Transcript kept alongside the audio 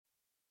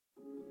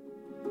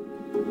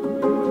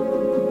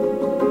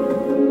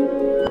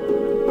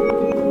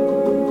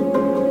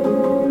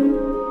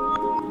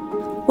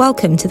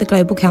Welcome to the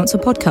Global Council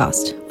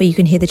podcast, where you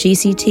can hear the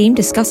GC team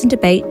discuss and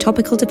debate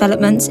topical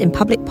developments in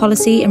public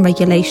policy and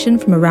regulation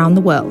from around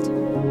the world.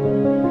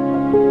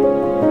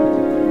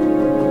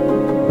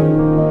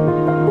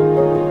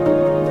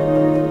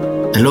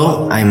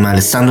 Hello, I'm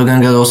Alessandro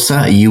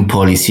Gangarossa, EU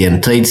Policy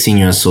and Trade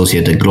Senior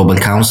Associate at Global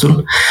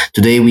Council.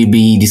 Today we'll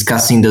be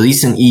discussing the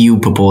recent EU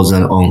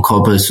proposal on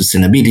corporate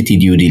sustainability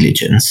due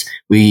diligence.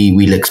 We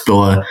will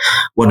explore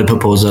what the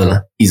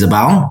proposal is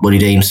about, what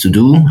it aims to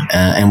do,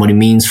 and what it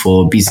means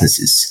for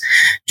businesses.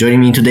 Joining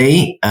me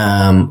today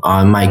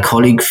are my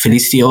colleague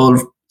Felicity Hall,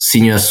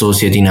 Senior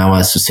Associate in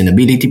our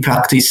Sustainability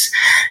Practice,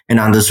 and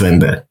Anders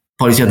Remberg,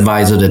 Policy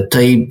Advisor at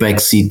Trade,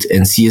 Brexit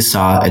and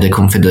CSR at the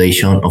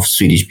Confederation of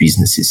Swedish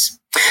Businesses.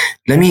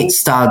 Let me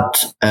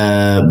start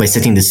by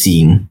setting the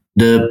scene.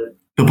 The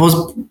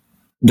proposed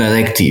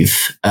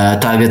directive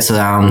targets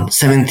around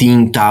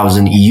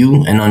 17,000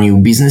 EU and non-EU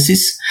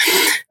businesses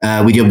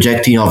with the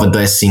objective of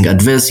addressing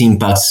adverse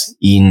impacts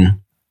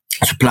in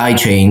supply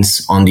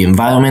chains on the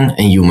environment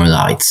and human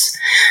rights.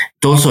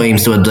 It also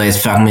aims to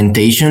address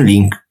fragmentation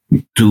linked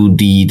to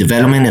the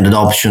development and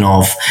adoption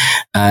of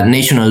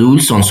national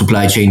rules on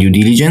supply chain due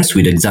diligence,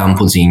 with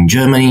examples in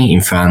Germany, in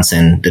France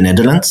and the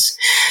Netherlands,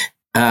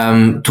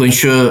 to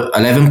ensure a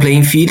level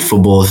playing field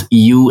for both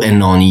EU and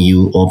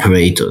non-EU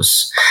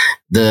operators.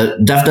 The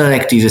draft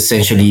directive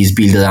essentially is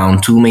built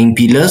around two main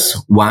pillars.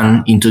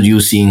 One,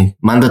 introducing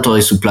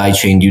mandatory supply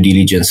chain due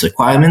diligence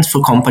requirements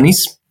for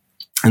companies,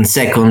 and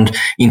second,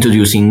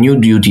 introducing new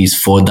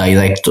duties for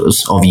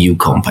directors of EU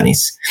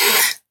companies.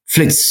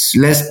 Fritz,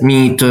 let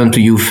me turn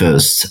to you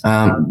first.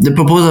 The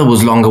proposal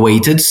was long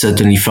awaited,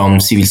 certainly from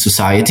civil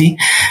society.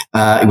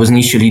 It was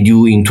initially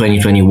due in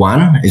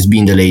 2021. It's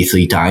been delayed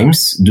 3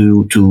 times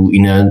due to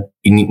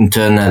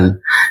internal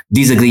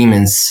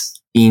disagreements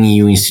in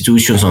EU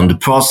institutions on the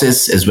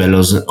process as well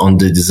as on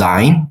the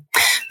design.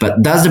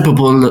 But does the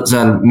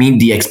proposal meet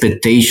the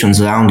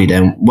expectations around it,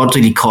 and what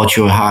really caught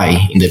your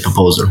eye in the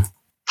proposal?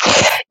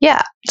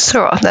 Yeah,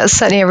 sure. That's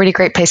certainly a really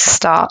great place to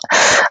start.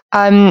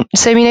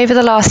 Over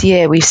the last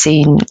year, we've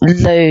seen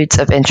loads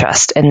of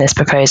interest in this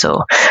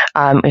proposal.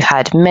 We've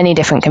had many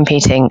different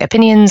competing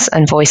opinions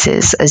and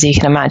voices, as you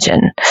can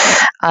imagine.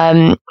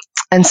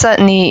 And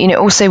certainly,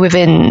 also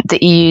within the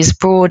EU's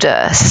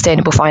broader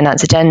sustainable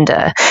finance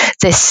agenda,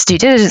 this due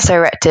diligence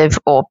directive,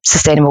 or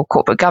sustainable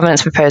corporate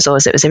governance proposal,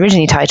 as it was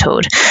originally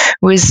titled,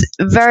 was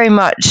very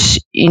much,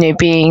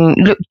 being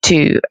looked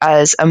to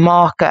as a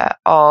marker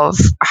of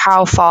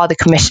how far the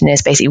Commission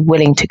is basically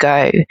willing to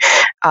go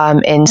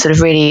in sort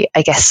of really,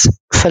 I guess,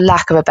 for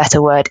lack of a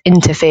better word,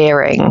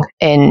 interfering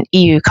in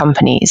EU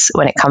companies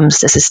when it comes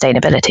to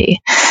sustainability.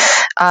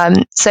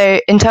 So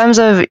in terms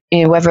of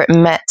whether it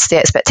met the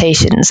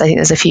expectations, I think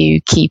there's a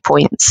few key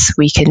points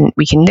we can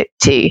look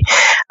to.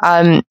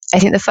 I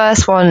think the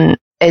first one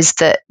is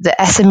that the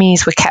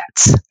SMEs were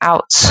kept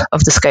out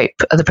of the scope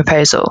of the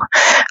proposal.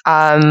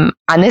 And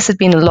this had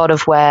been a lot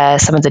of where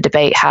some of the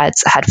debate had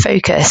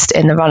focused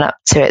in the run-up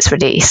to its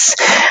release.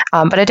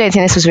 But I don't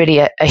think this was really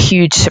a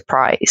huge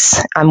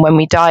surprise. And when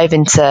we dive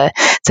into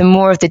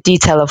more of the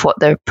detail of what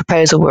the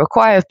proposal will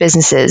require of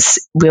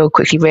businesses, we'll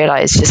quickly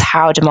realise just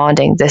how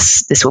demanding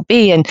this will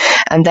be,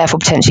 and therefore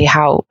potentially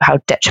how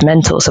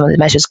detrimental some of the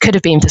measures could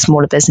have been for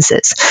smaller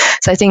businesses.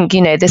 So I think,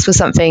 this was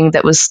something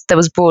that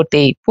was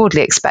broadly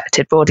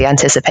expected, broadly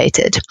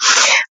anticipated.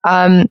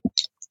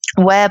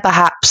 Where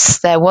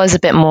perhaps there was a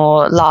bit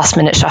more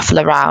last-minute shuffle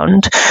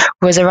around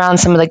was around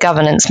some of the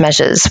governance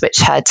measures which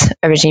had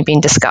originally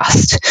been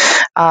discussed.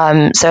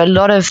 So a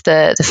lot of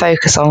the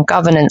focus on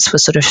governance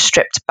was sort of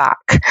stripped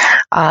back.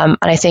 And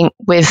I think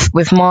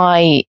with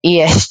my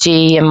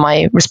ESG and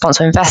my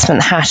responsible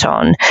investment hat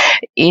on,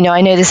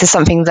 I know this is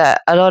something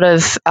that a lot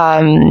of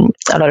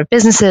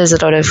businesses,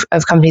 a lot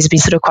of companies have been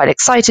sort of quite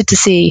excited to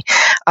see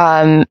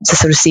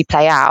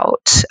play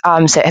out.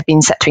 So it had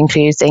been set to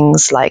include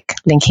things like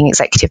linking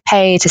executive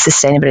pay to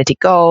sustainability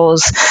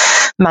goals,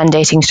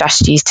 mandating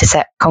strategies to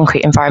set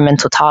concrete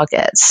environmental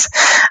targets.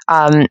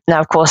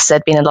 Now, of course,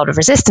 there'd been a lot of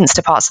resistance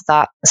to parts of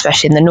that,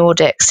 especially in the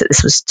Nordics, that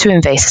this was too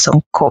invasive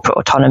on corporate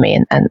autonomy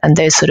and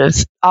those sort of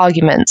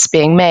arguments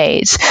being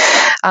made.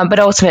 But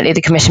ultimately,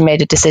 the Commission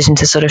made a decision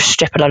to sort of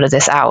strip a lot of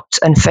this out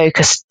and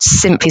focus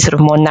simply sort of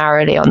more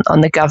narrowly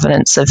on the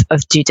governance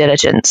of due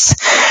diligence.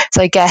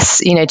 So I guess,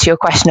 to your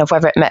question of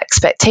whether it met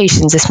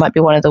expectations, this might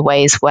be one of the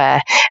ways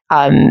where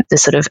the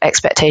sort of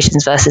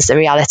expectations versus the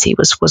reality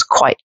was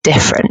quite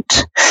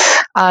different.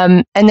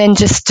 And then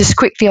just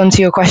quickly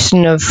onto your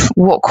question of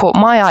what caught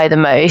my eye the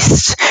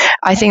most,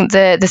 I think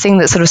the thing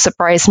that sort of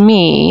surprised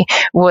me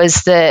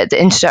was the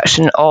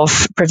introduction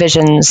of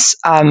provisions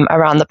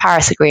around the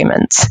Paris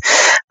Agreement.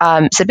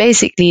 So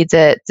basically,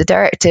 the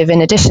directive,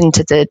 in addition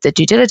to the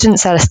due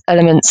diligence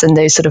elements and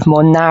those sort of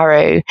more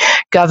narrow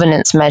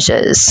governance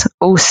measures,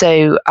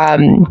 also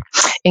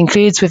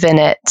includes within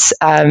it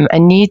a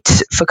need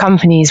for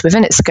companies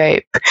within its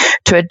scope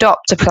to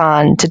adopt a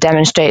plan to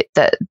demonstrate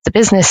that the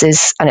business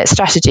and its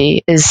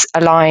strategy is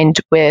aligned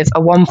with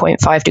a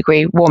 1.5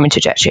 degree warming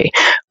trajectory,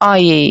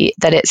 i.e.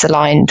 that it's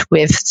aligned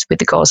with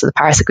the goals of the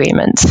Paris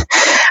Agreement.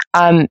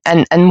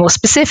 And more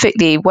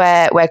specifically,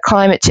 where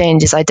climate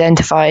change is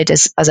identified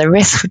as a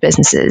risk for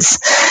businesses,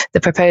 the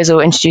proposal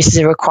introduces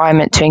a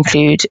requirement to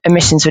include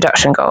emissions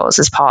reduction goals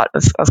as part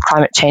of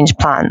climate change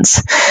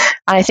plans.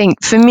 And I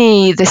think for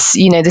me, this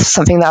is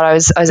something that I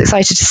was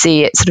excited to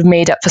see. It sort of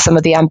made up for some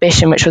of the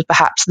ambition which was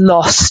perhaps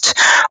lost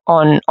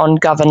on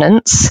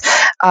governance.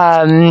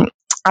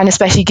 And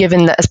especially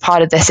given that as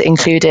part of this, it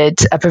included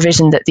a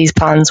provision that these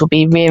plans will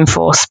be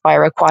reinforced by a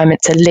requirement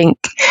to link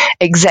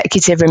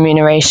executive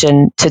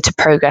remuneration to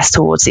progress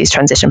towards these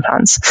transition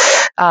plans.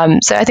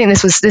 So I think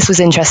this was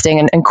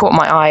interesting and caught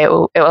my eye. It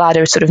will add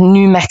a sort of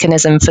new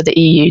mechanism for the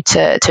EU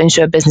to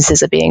ensure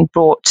businesses are being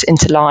brought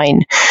into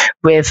line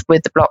with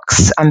the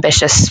bloc's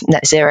ambitious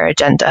net zero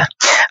agenda.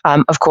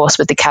 Of course,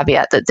 with the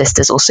caveat that this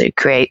does also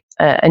create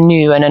a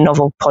new and a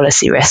novel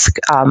policy risk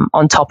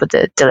on top of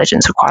the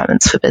diligence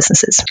requirements for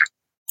businesses.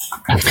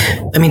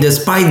 I mean,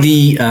 despite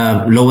the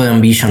lower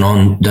ambition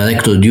on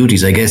director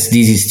duties, I guess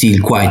this is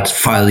still quite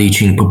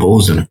far-reaching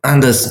proposal.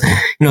 And as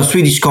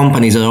Swedish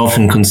companies are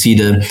often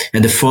considered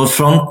at the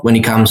forefront when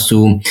it comes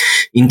to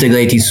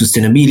integrating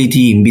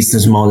sustainability in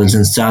business models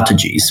and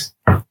strategies.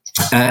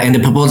 And the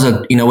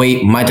proposal, in a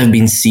way, might have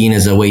been seen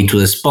as a way to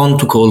respond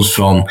to calls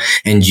from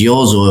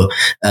NGOs or,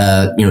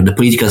 the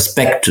political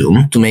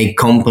spectrum to make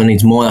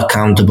companies more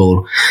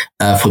accountable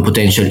for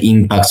potential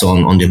impacts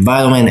on the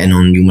environment and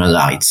on human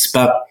rights.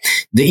 But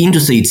the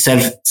industry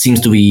itself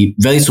seems to be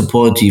very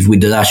supportive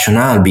with the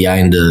rationale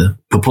behind the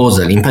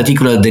proposal, in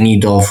particular the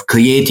need of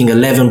creating a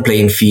level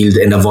playing field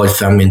and avoid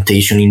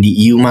fragmentation in the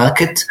EU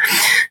market.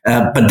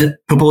 But the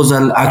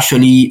proposal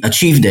actually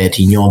achieved that,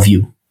 in your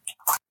view?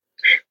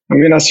 I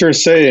mean, as you're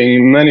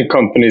saying, many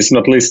companies,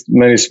 not least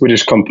many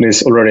Swedish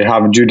companies, already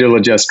have due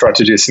diligence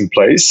strategies in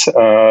place.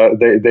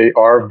 They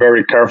are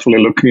very carefully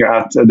looking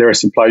at their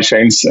supply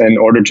chains in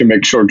order to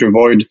make sure to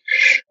avoid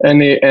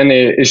any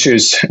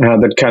issues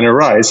that can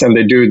arise, and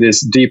they do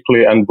this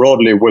deeply and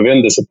broadly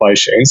within the supply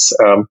chains.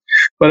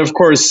 But of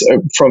course,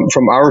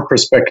 from our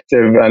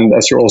perspective, and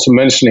as you're also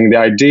mentioning, the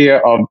idea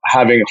of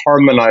having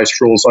harmonized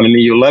rules on an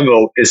EU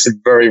level is a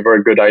very,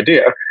 very good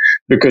idea.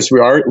 Because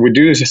we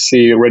do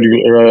see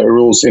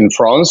rules in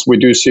France, we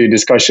do see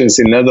discussions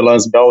in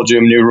Netherlands,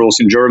 Belgium, new rules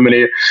in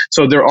Germany.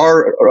 So there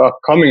are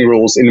upcoming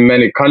rules in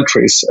many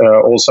countries,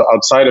 also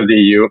outside of the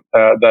EU,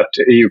 that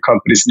EU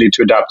companies need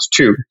to adapt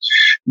to.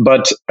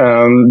 But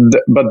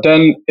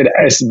then it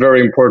is very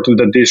important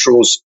that these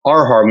rules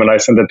are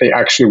harmonized and that they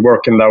actually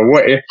work in that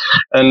way.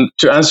 And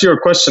to answer your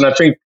question, I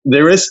think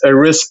there is a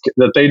risk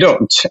that they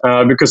don't,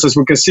 because as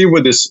we can see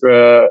with this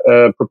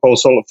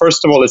proposal,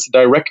 first of all, it's a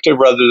directive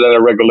rather than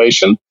a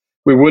regulation.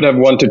 We would have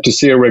wanted to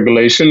see a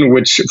regulation,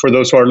 which, for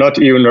those who are not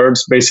EU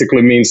nerds,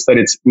 basically means that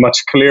it's much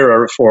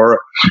clearer for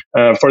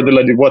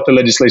what the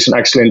legislation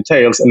actually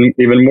entails, and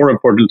even more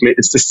importantly,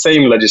 it's the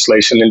same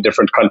legislation in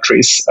different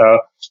countries.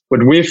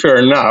 What we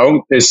fear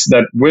now is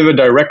that with a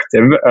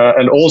directive,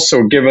 and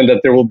also given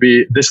that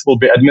this will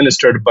be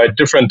administered by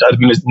different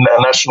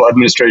national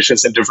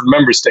administrations in different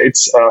member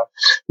states,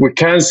 we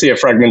can see a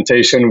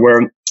fragmentation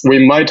where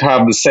we might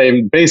have the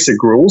same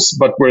basic rules,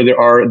 but where there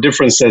are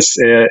differences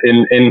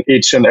in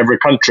each and every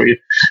country.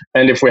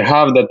 And if we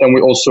have that, then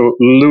we also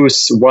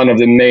lose one of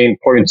the main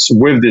points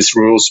with these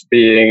rules,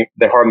 being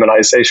the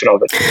harmonization of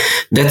it.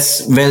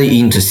 That's very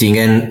interesting.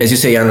 And as you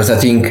say, Anders, I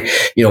think,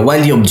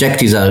 while the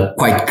objectives are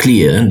quite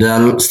clear, there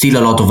are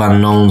still a lot of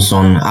unknowns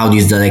on how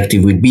this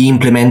directive will be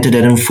implemented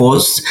and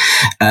enforced.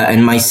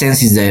 And my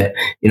sense is that,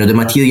 the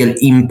material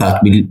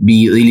impact will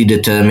be really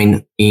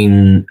determined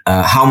in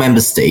how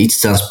member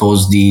states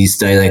transpose this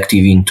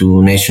directive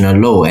into national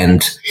law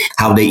and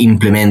how they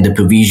implement the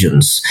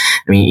provisions.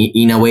 I mean,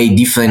 in a way,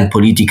 different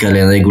political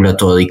and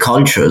regulatory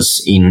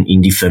cultures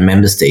in different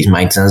member states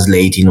might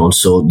translate in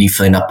also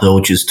different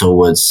approaches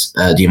towards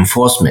the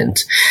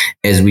enforcement,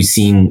 as we've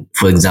seen,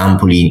 for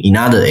example, in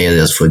other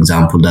areas, for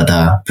example,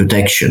 data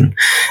protection.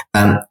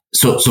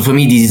 So for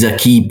me, this is a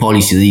key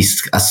policy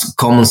risk, a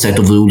common set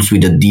of rules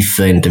with a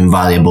different and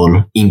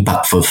variable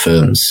impact for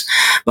firms.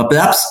 But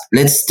perhaps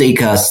let's take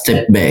a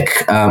step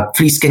back.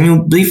 Please, can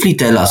you briefly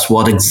tell us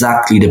what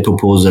exactly the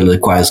proposal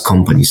requires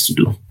companies to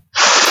do?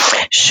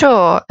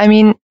 Sure. I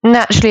mean,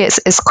 naturally,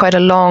 it's quite a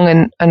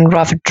long and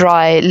rather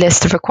dry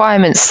list of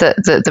requirements that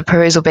the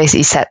proposal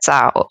basically sets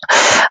out.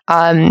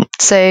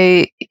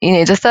 So,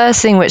 the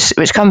first thing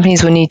which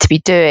companies will need to be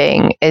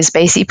doing is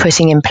basically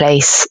putting in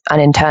place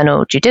an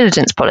internal due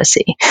diligence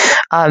policy.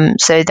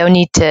 So they'll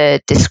need to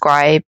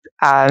describe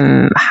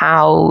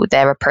how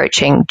they're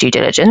approaching due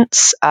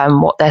diligence,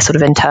 what their sort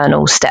of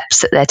internal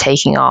steps that they're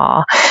taking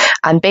are,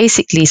 and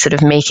basically sort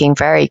of making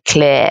very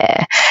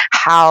clear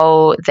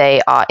how they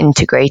are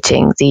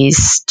integrating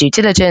these due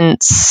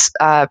diligence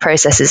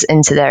processes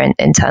into their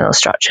internal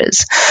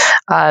structures.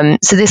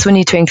 So this will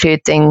need to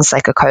include things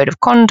like a code of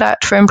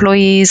conduct for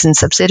employees and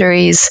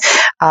subsidiaries,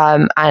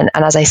 and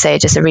as I say,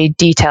 just a really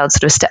detailed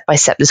sort of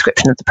step-by-step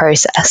description of the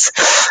process.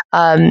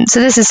 So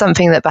this is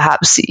something that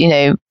perhaps,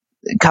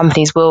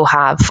 companies will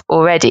have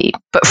already,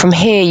 but from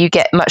here you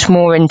get much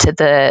more into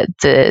the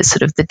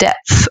sort of the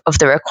depth of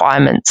the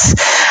requirements.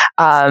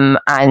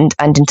 and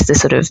into the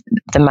sort of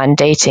the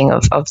mandating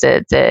of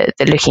the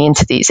looking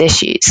into these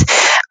issues.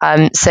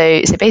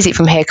 So basically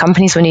from here,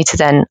 companies will need to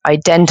then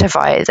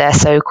identify their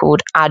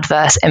so-called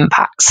adverse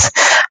impacts.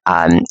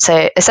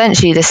 So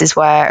essentially, this is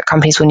where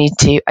companies will need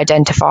to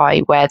identify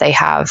where they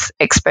have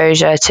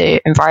exposure to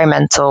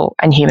environmental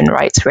and human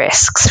rights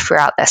risks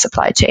throughout their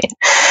supply chain.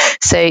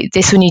 So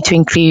this will need to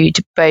include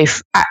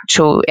both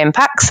actual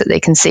impacts that they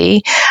can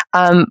see,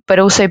 but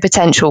also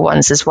potential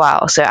ones as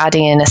well. So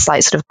adding in a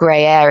slight sort of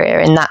grey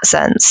area in that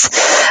sense.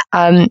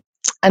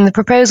 And the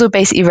proposal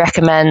basically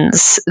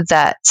recommends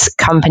that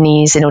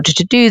companies, in order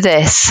to do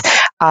this,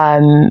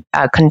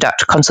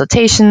 conduct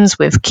consultations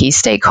with key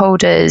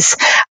stakeholders,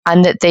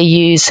 and that they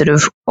use sort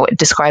of what it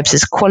describes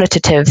as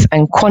qualitative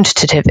and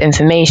quantitative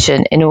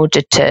information in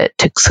order to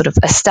sort of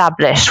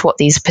establish what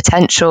these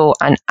potential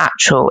and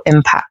actual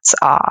impacts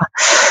are.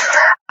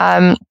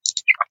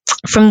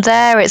 From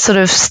there, it sort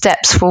of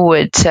steps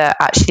forward to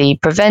actually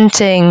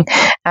preventing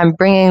and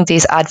bringing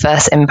these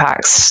adverse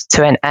impacts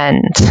to an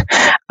end.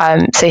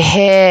 So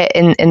here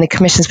in the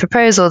Commission's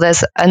proposal,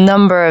 there's a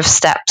number of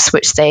steps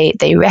which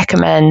they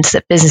recommend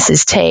that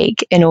businesses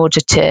take in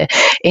order to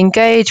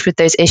engage with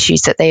those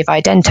issues that they've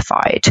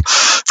identified.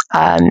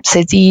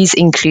 So these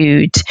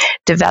include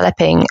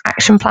developing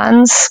action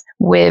plans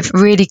with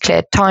really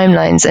clear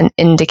timelines and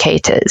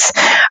indicators.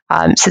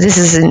 So this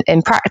is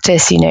in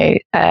practice,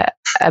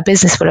 a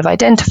business will have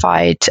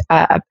identified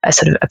a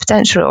sort of a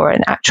potential or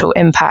an actual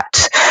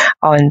impact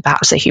on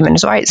perhaps a human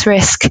rights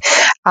risk,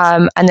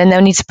 and then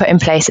they'll need to put in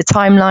place a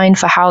timeline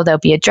for how they'll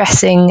be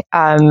addressing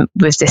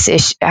with this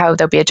issue, how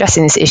they'll be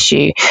addressing this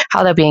issue,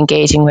 how they'll be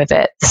engaging with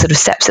it, the sort of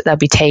steps that they'll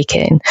be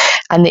taking,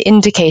 and the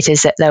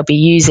indicators that they'll be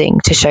using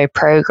to show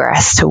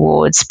progress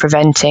towards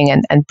preventing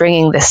and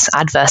bringing this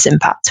adverse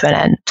impact to an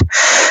end.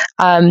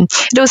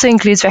 It also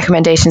includes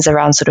recommendations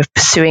around sort of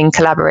pursuing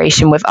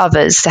collaboration with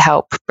others to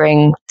help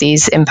bring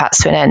these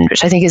impacts to an end,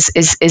 which I think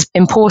is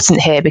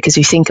important here, because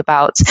we think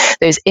about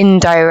those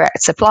indirect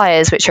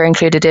suppliers which are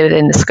included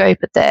within the scope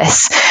of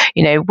this,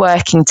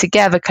 working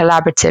together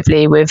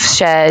collaboratively with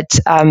shared,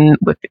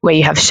 where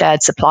you have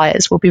shared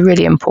suppliers, will be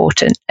really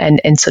important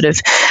in sort of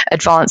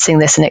advancing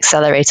this and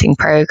accelerating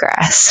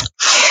progress.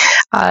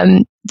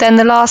 Then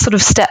the last sort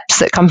of steps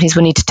that companies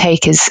will need to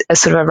take is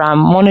sort of around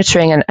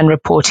monitoring and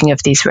reporting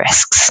of these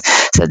risks.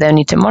 So they'll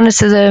need to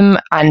monitor them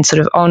and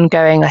sort of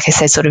ongoing, like I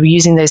said, sort of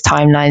using those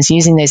timelines,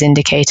 using those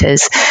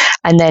indicators,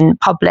 and then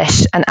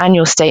publish an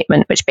annual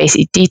statement which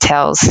basically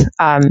details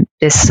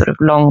this sort of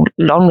long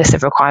list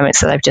of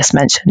requirements that I've just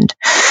mentioned.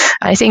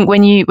 I think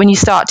when you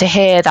start to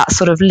hear that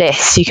sort of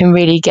list, you can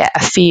really get a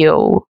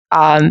feel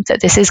that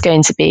this is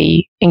going to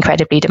be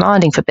incredibly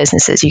demanding for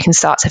businesses. You can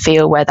start to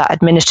feel where that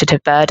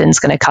administrative burden is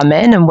going to come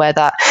in, and where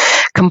that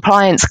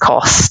compliance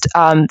cost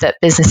that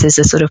businesses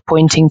are sort of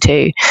pointing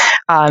to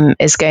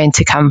is going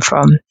to come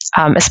from,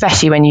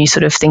 especially when you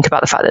sort of think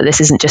about the fact that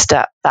this isn't just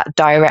at that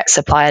direct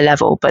supplier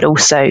level, but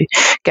also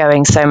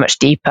going so much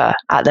deeper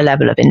at the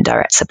level of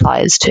indirect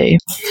suppliers too.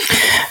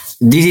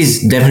 This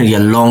is definitely a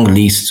long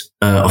list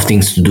of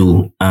things to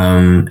do.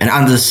 And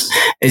Anders,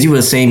 as you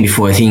were saying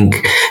before, I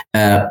think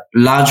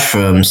large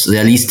firms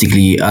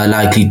realistically are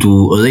likely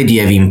to already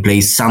have in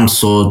place some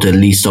sort of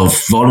list of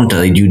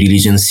voluntary due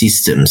diligence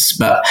systems.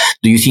 But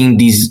do you think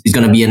this is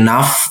going to be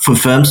enough for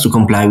firms to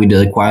comply with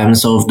the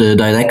requirements of the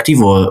directive,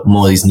 or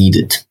more is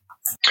needed?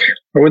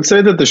 I would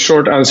say that the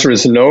short answer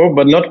is no,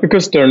 but not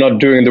because they're not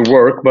doing the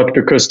work, but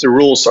because the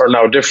rules are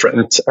now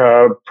different.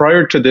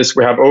 Prior to this,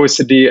 we have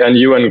OECD and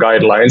UN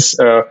guidelines,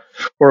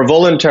 were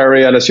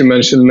voluntary, and as you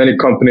mentioned, many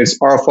companies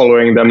are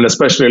following them, and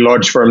especially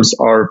large firms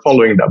are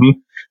following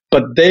them.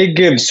 But they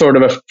give sort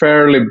of a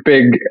fairly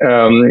big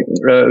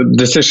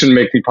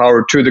decision-making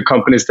power to the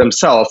companies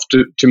themselves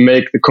to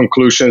make the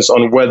conclusions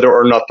on whether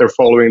or not they're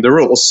following the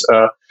rules.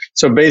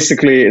 So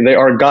basically, they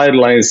are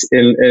guidelines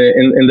in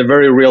the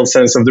very real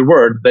sense of the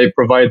word. They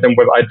provide them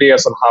with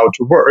ideas on how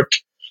to work.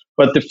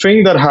 But the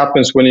thing that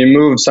happens when you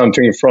move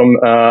something from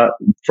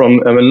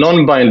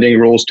non-binding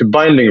rules to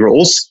binding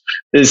rules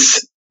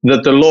is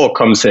that the law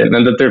comes in,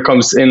 and that there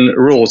comes in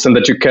rules, and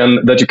that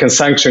you can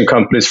sanction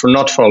companies for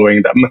not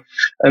following them.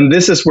 And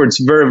this is where it's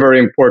very, very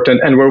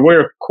important, and where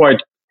we're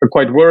quite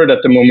worried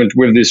at the moment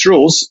with these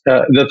rules,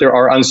 that there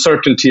are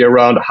uncertainty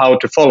around how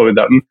to follow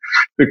them.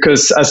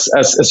 Because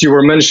as you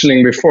were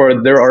mentioning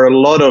before, there are a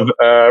lot of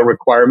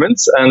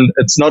requirements, and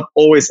it's not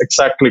always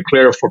exactly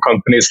clear for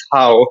companies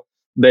how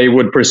they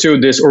would pursue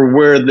this, or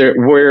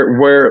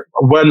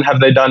when have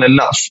they done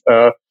enough?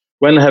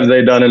 When have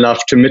they done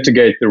enough to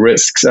mitigate the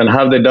risks, and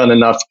have they done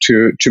enough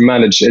to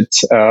manage it?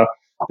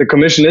 The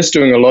Commission is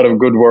doing a lot of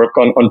good work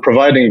on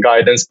providing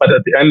guidance, but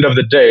at the end of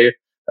the day,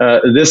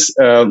 this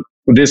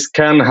this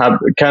can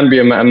be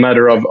a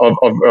matter of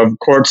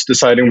courts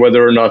deciding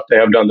whether or not they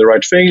have done the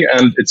right thing,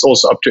 and it's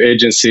also up to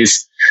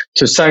agencies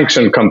to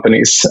sanction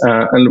companies.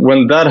 And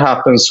when that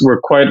happens, we're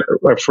quite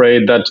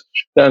afraid that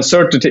the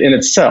uncertainty in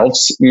itself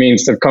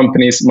means that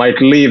companies might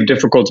leave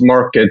difficult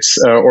markets,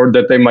 or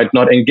that they might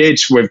not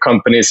engage with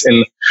companies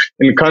in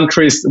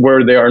countries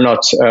where they're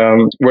not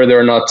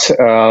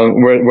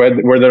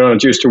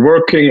used to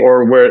working,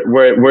 or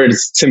where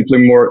it's simply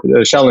more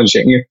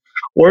challenging.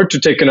 Or to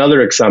take another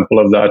example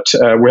of that,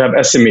 we have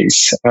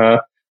SMEs.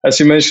 As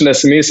you mentioned,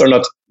 SMEs are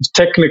not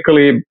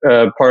technically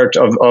part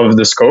of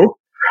the scope.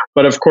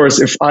 But of course,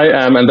 if I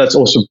am, and that's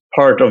also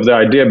part of the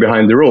idea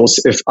behind the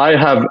rules, if I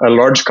have a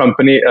large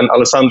company and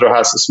Alessandro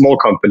has a small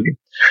company,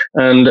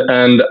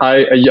 and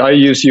I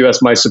use you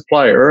as my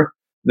supplier,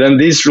 then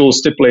these rules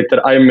stipulate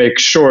that I make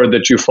sure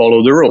that you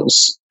follow the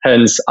rules.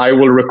 Hence, I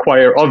will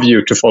require of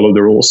you to follow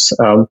the rules.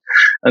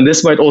 And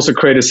this might also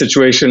create a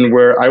situation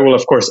where I will,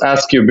 of course,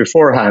 ask you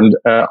beforehand,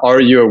 are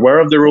you aware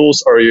of the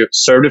rules? Are you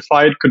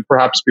certified? Could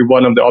perhaps be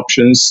one of the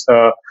options.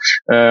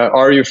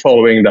 Are you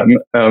following them?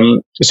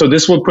 So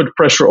this will put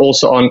pressure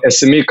also on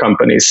SME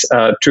companies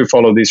to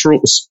follow these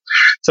rules.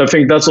 So I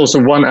think that's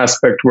also one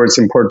aspect where it's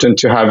important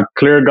to have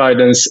clear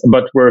guidance,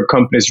 but where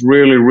companies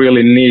really,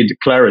 really need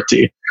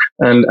clarity.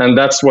 And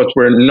that's what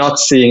we're not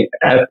seeing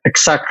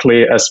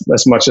exactly as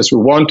much as we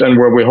want, and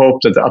where we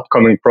hope that the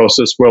upcoming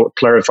process will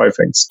clarify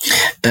things.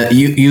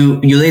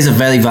 You raise a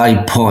very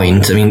valid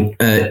point. I mean,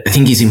 I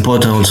think it's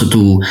important also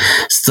to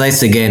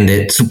stress again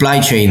that supply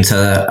chains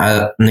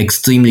are an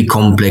extremely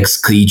complex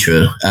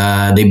creature.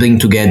 They bring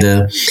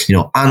together,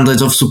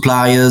 hundreds of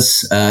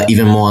suppliers,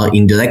 even more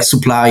indirect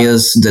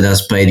suppliers that are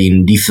spread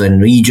in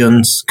different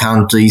regions,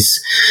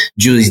 countries,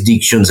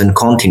 jurisdictions, and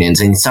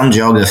continents. And in some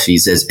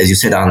geographies, as you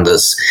said,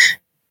 Anders,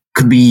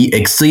 could be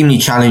extremely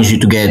challenging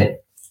to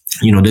get,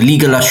 the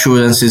legal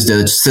assurances,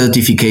 the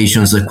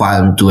certifications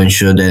required to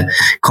ensure that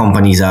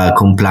companies are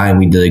complying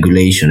with the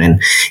regulation.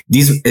 And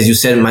this, as you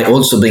said, might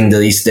also bring the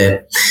risk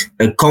that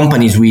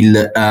companies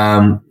will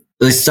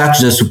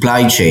restructure their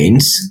supply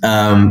chains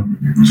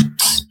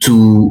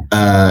to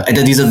at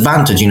a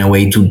disadvantage in a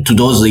way to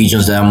those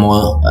regions that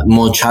are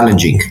more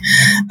challenging,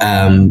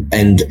 and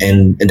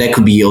that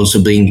could be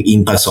also bring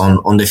impacts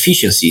on the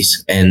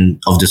efficiencies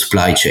and of the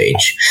supply chain.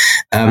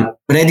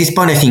 But at this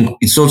point, I think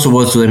it's also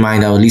worth to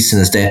remind our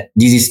listeners that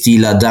this is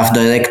still a draft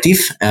directive,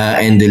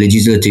 and the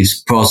legislative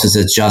process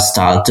has just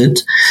started.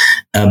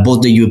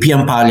 Both the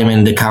European Parliament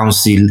and the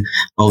Council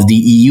of the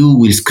EU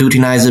will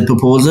scrutinize the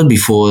proposal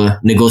before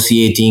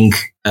negotiating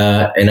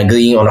and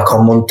agreeing on a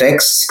common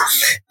text.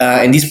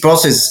 And this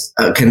process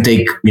can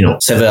take,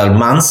 several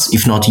months,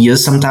 if not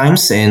years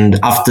sometimes. And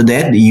after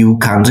that, the EU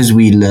countries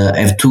will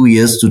have 2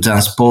 years to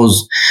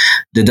transpose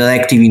the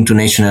directive into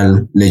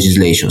national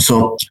legislation.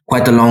 So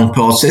quite a long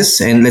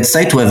process. And let's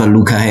try to have a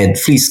look ahead.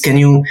 Please, can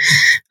you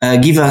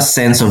give us a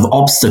sense of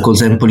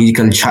obstacles and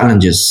political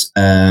challenges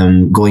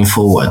going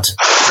forward?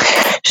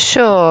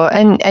 Sure.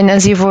 And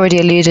as you've already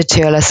alluded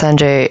to,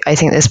 Alessandro, I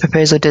think this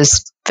proposal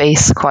does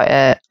face quite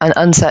an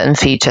uncertain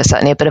future,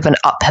 certainly a bit of an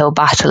uphill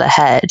battle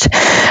ahead.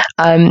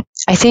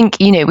 I think,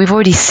 we've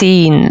already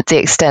seen the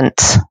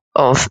extent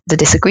of the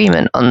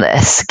disagreement on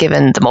this,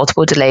 given the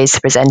multiple delays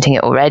to presenting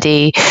it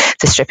already,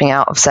 the stripping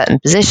out of certain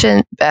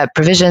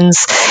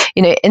provisions.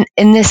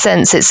 In this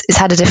sense, it's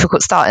had a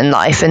difficult start in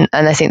life, and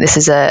I think this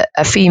is a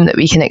theme that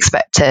we can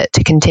expect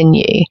to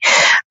continue.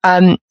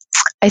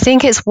 I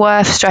think it's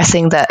worth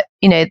stressing that,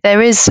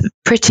 there is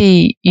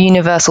pretty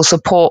universal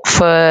support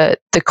for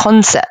the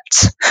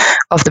concept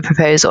of the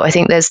proposal. I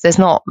think there's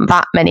not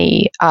that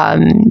many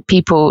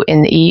people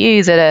in the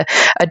EU that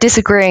are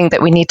disagreeing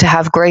that we need to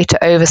have greater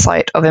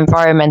oversight of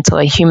environmental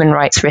and human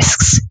rights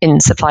risks in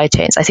supply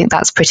chains. I think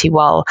that's pretty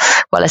well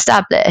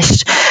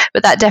established,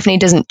 but that definitely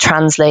doesn't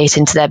translate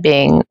into there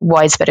being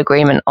widespread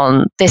agreement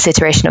on this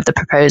iteration of the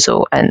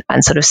proposal and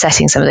sort of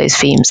setting some of those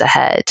themes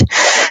ahead.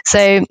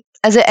 So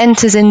as it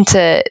enters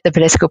into the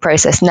political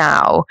process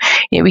now,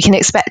 we can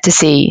expect to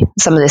see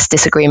some of this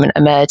disagreement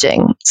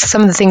emerging. So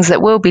some of the things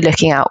that we'll be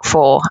looking out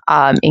for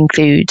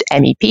include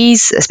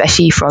MEPs,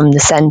 especially from the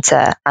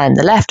centre and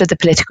the left of the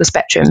political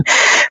spectrum,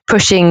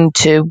 pushing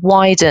to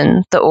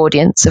widen the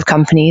audience of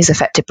companies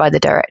affected by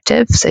the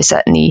directive. So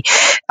certainly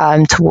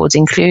towards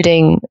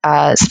including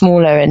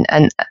smaller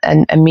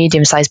and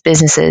medium-sized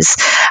businesses,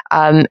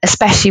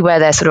 especially where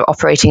they're sort of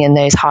operating in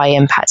those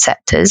high-impact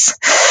sectors.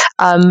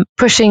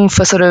 Pushing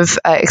for sort of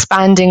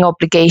expanding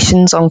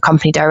obligations on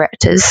company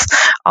directors,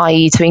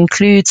 i.e. to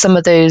include some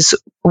of those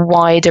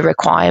wider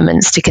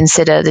requirements to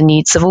consider the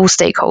needs of all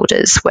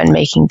stakeholders when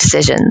making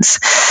decisions,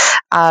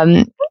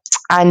 and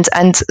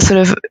sort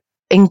of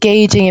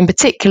engaging in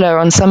particular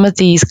on some of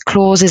these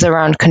clauses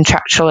around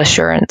contractual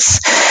assurance.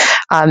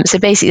 So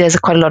basically, there's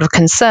quite a lot of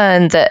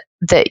concern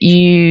that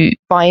you,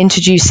 by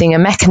introducing a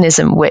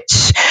mechanism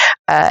which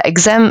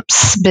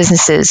exempts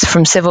businesses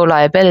from civil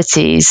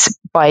liabilities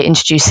by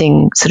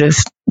introducing sort of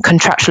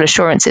contractual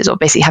assurances, or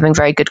basically having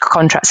very good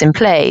contracts in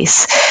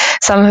place,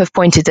 some have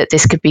pointed that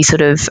this could be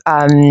sort of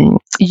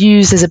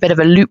used as a bit of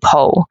a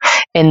loophole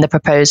in the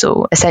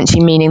proposal,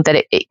 essentially meaning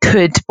that it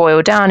could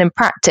boil down in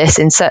practice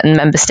in certain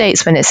member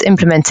states when it's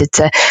implemented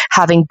to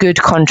having good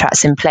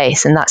contracts in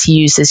place, and that's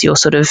used as your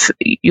sort of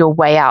your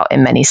way out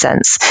in many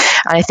sense.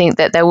 And I think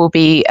that there will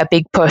be a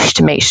big push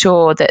to make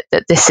sure that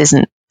this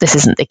isn't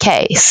the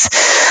case.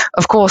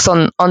 Of course,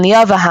 on the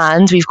other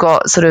hand, we've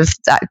got sort of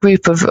that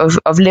group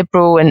of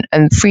liberal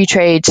and free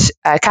trade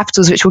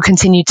capitals which will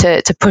continue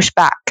to push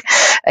back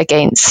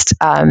against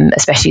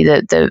especially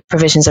the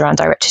provisions around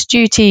directors'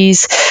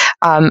 duties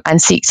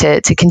and seek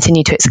to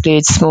continue to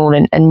exclude small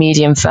and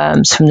medium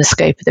firms from the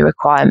scope of the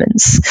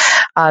requirements.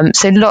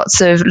 So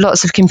lots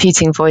of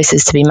competing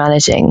voices to be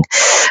managing.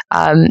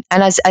 And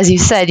as you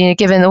said,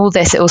 given all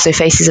this, it also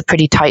faces a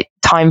pretty tight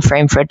time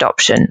frame for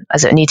adoption,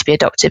 as it would need to be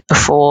adopted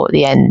before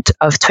the end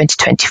of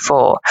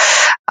 2024.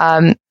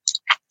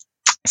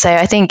 So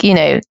I think,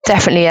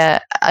 definitely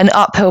an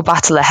uphill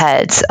battle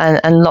ahead,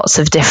 and lots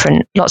of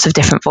different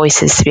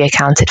voices to be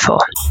accounted for.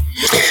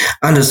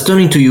 Anders,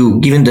 turning to you,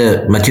 given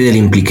the material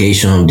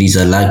implication of these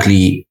are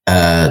likely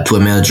to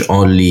emerge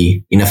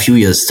only in a few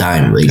years'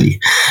 time, really,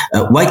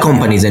 why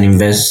companies and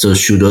investors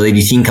should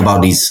already think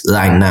about this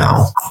right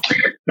now?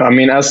 I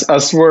mean, as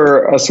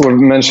we've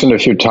mentioned a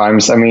few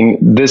times, I mean,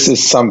 this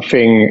is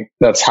something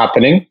that's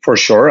happening for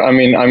sure. I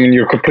mean,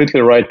 you're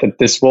completely right that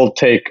this will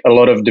take a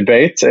lot of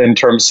debate in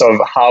terms of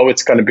how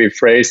it's going to be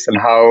phrased and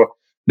how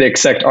the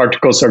exact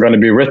articles are going to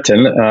be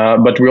written.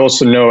 But we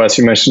also know, as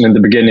you mentioned in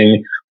the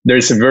beginning, there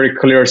is a very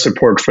clear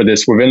support for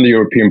this within the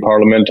European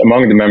Parliament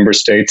among the member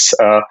states.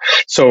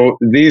 So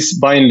these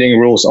binding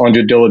rules on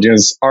due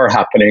diligence are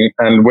happening.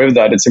 And with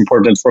that, it's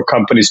important for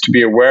companies to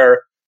be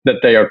aware that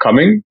they are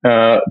coming,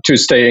 to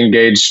stay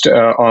engaged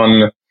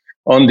on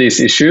these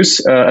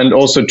issues, and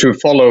also to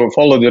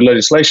follow the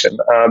legislation,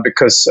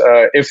 because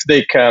if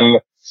they can,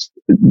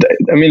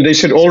 I mean, they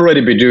should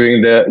already be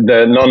doing the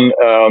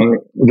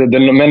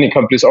many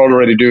companies are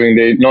already doing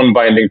the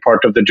non-binding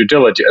part of the due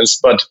diligence.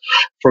 But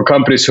for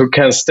companies who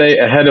can stay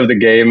ahead of the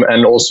game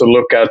and also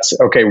look at,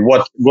 okay,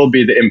 what will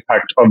be the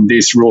impact of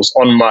these rules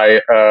on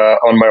my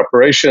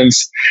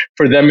operations?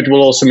 For them, it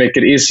will also make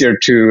it easier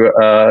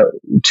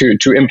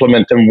to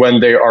implement them when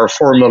they are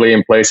formally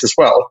in place as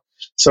well.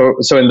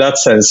 So in that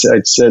sense,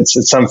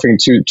 it's something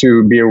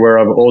to be aware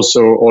of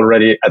also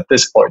already at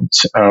this point.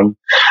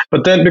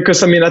 But then,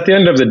 because I mean, at the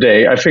end of the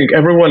day, I think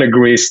everyone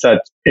agrees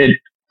that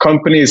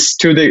companies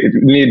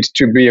need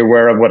to be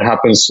aware of what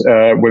happens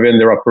within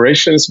their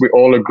operations. We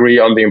all agree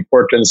on the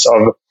importance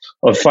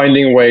of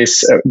finding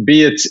ways,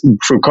 be it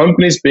through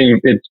companies,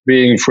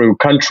 being through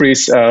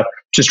countries,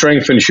 to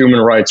strengthen human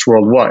rights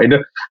worldwide.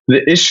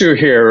 The issue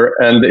here,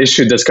 and the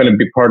issue that's going to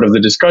be part of the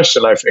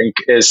discussion, I think,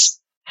 is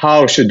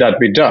how should that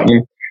be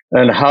done?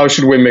 And how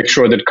should we make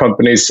sure that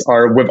companies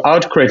are,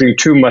 without creating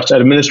too much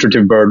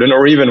administrative burden,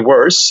 or even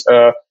worse,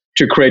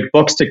 to create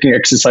box-ticking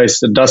exercise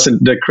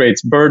that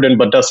creates burden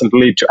but doesn't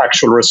lead to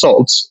actual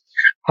results?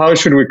 How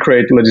should we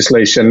create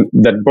legislation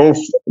that both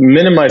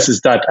minimizes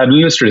that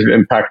administrative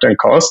impact and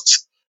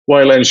costs,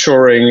 while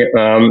ensuring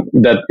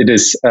that it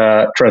is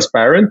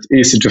transparent,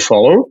 easy to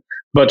follow,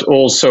 but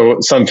also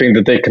something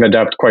that they can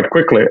adapt quite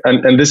quickly.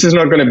 And this is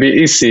not going to be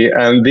easy.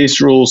 And these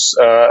rules,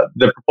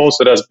 the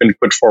proposal that has been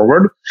put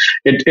forward,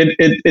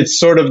 it's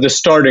sort of the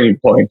starting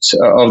point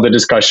of the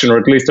discussion, or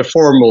at least a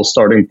formal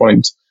starting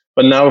point.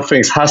 But now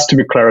things has to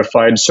be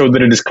clarified so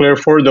that it is clear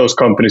for those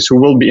companies who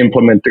will be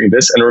implementing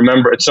this. And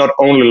remember, it's not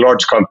only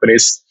large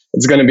companies.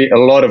 It's going to be a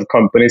lot of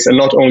companies, and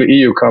not only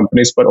EU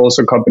companies, but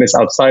also companies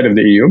outside of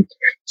the EU,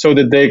 so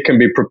that they can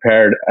be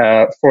prepared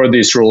for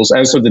these rules,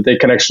 and so that they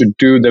can actually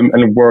do them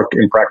and work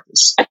in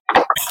practice.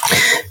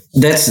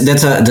 That's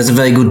a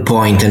very good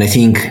point. And I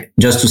think,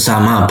 just to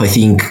sum up, I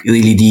think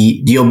really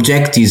the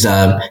objectives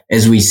are,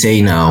 as we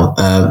say now,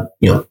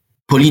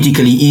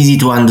 politically easy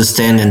to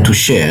understand and to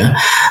share,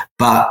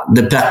 but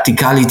the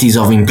practicalities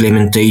of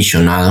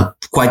implementation are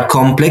quite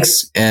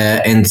complex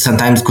and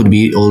sometimes could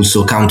be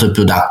also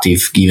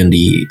counterproductive given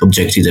the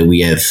objectives that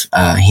we have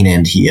in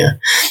hand here.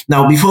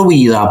 Now, before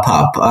we wrap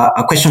up,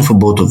 a question for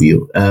both of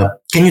you.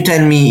 Can you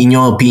tell me, in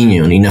your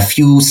opinion, in a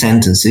few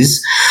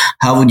sentences,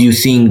 how would you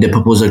think the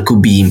proposal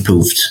could be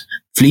improved?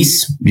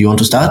 Please, do you want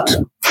to start?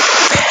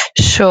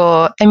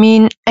 Sure. I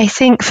mean, I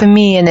think for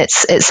me, and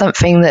it's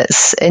something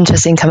that's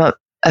interesting come up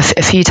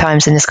a few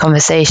times in this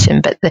conversation,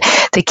 but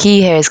the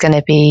key here is going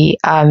to be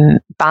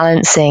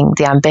balancing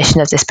the ambition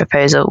of this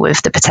proposal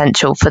with the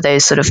potential for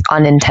those sort of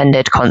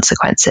unintended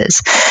consequences.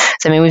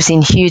 So, I mean, we've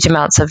seen huge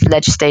amounts of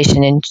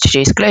legislation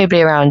introduced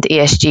globally around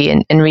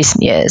ESG in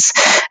recent years.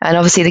 And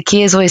obviously the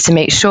key is always to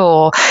make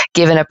sure,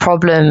 given a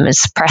problem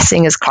as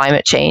pressing as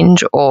climate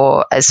change,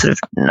 or as sort of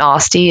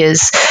nasty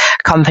as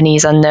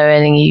companies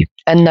unknowingly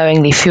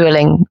unknowingly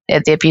fueling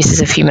the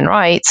abuses of human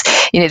rights,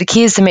 the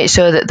key is to make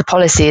sure that the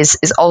policy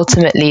is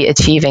ultimately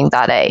achieving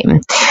that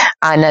aim.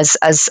 And as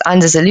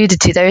Anders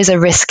alluded to, there is a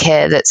risk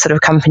here that sort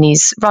of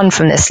companies run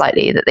from this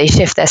slightly, that they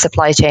shift their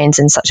supply chains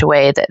in such a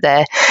way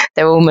that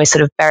they're almost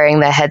sort of burying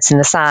their heads in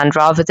the sand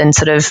rather than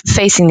sort of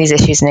facing these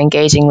issues and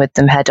engaging with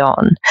them head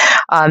on.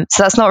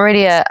 So that's not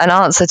really an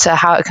answer to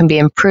how it can be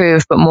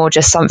improved, but more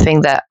just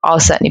something that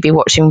I'll certainly be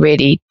watching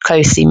really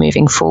closely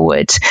moving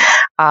forward.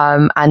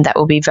 And that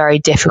will be very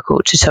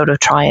difficult to sort of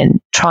try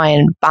and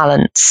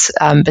balance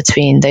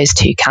between those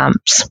two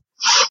camps.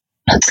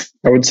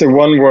 I would say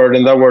one word,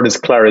 and that word is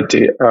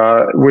clarity.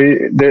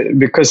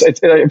 Because I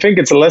think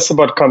it's less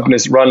about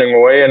companies running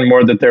away and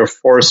more that they're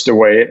forced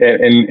away.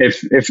 And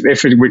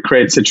if we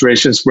create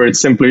situations where it's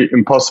simply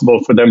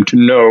impossible for them to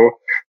know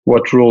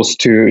what rules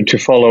to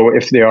follow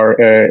if they are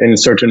in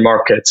certain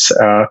markets.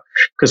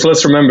 Because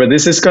let's remember,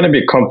 this is going to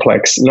be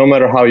complex no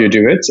matter how you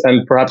do it.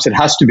 And perhaps it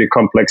has to be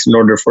complex in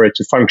order for it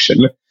to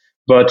function.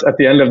 But at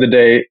the end of the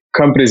day,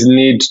 companies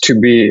need to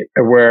be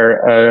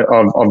aware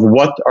of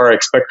what are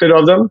expected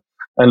of them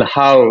and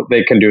how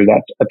they can do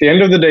that. At the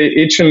end of the day,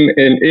 each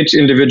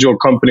individual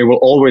company will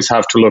always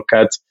have to look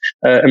at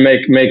and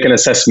make an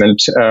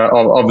assessment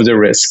of the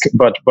risk.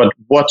 But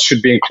what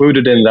should be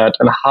included in that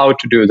and how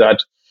to do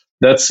that,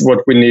 that's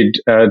what we need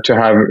to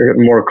have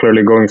more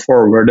clearly going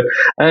forward.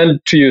 And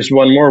to use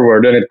one more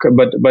word,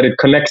 but it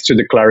connects to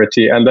the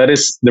clarity, and that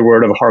is the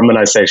word of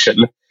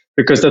harmonization.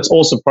 Because that's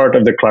also part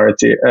of the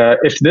clarity.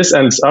 If this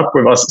ends up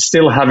with us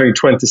still having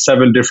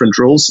 27 different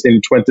rules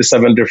in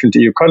 27 different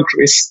EU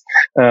countries,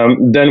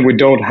 then we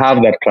don't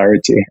have that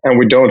clarity and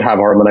we don't have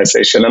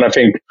harmonization. And I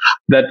think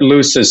that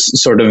loses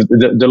sort of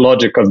the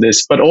logic of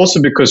this, but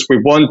also because we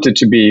want it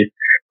to be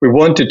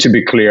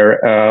clear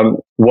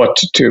what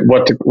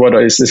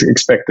is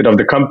expected of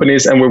the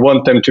companies, and we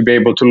want them to be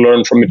able to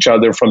learn from each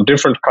other from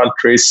different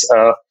countries,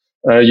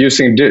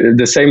 using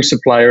the same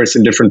suppliers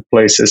in different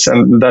places.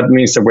 And that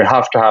means that we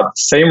have to have the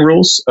same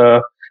rules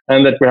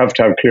and that we have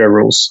to have clear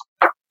rules.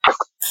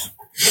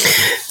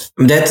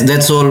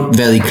 That's all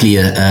very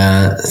clear.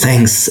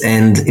 Thanks.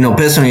 And,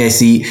 personally, I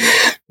see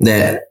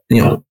that,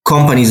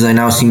 companies right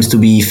now seems to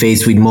be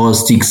faced with more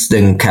sticks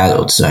than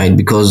carrots, right?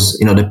 Because,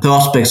 the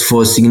prospects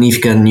for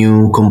significant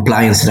new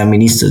compliance and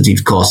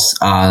administrative costs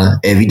are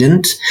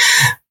evident.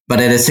 But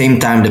at the same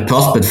time, the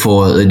prospect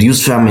for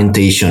reduced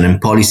fragmentation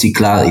and policy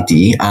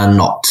clarity are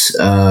not.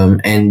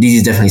 And this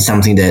is definitely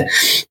something that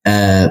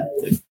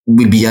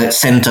will be a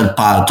central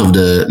part of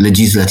the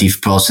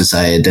legislative process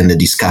ahead and the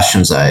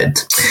discussions ahead.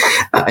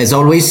 As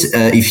always,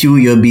 if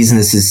your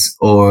businesses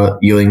or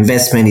your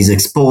investment is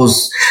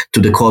exposed to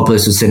the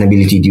corporate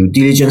sustainability due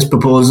diligence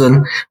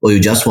proposal, or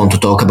you just want to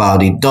talk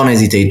about it, don't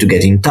hesitate to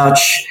get in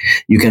touch.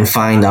 You can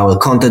find our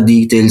contact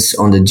details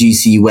on the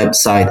GC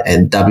website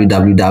at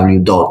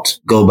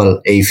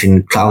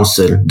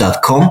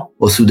www.global-council.com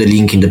or through the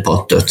link in the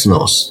podcast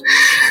notes.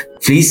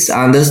 Please,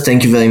 Anders,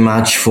 thank you very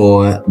much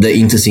for the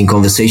interesting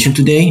conversation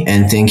today,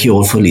 and thank you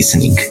all for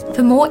listening.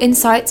 For more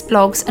insights,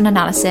 blogs, and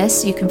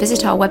analysis, you can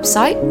visit our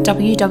website,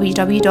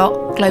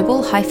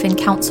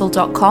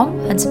 www.global-council.com,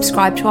 and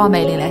subscribe to our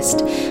mailing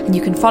list. And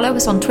you can follow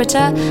us on Twitter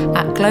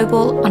at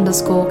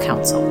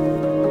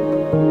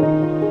global_council.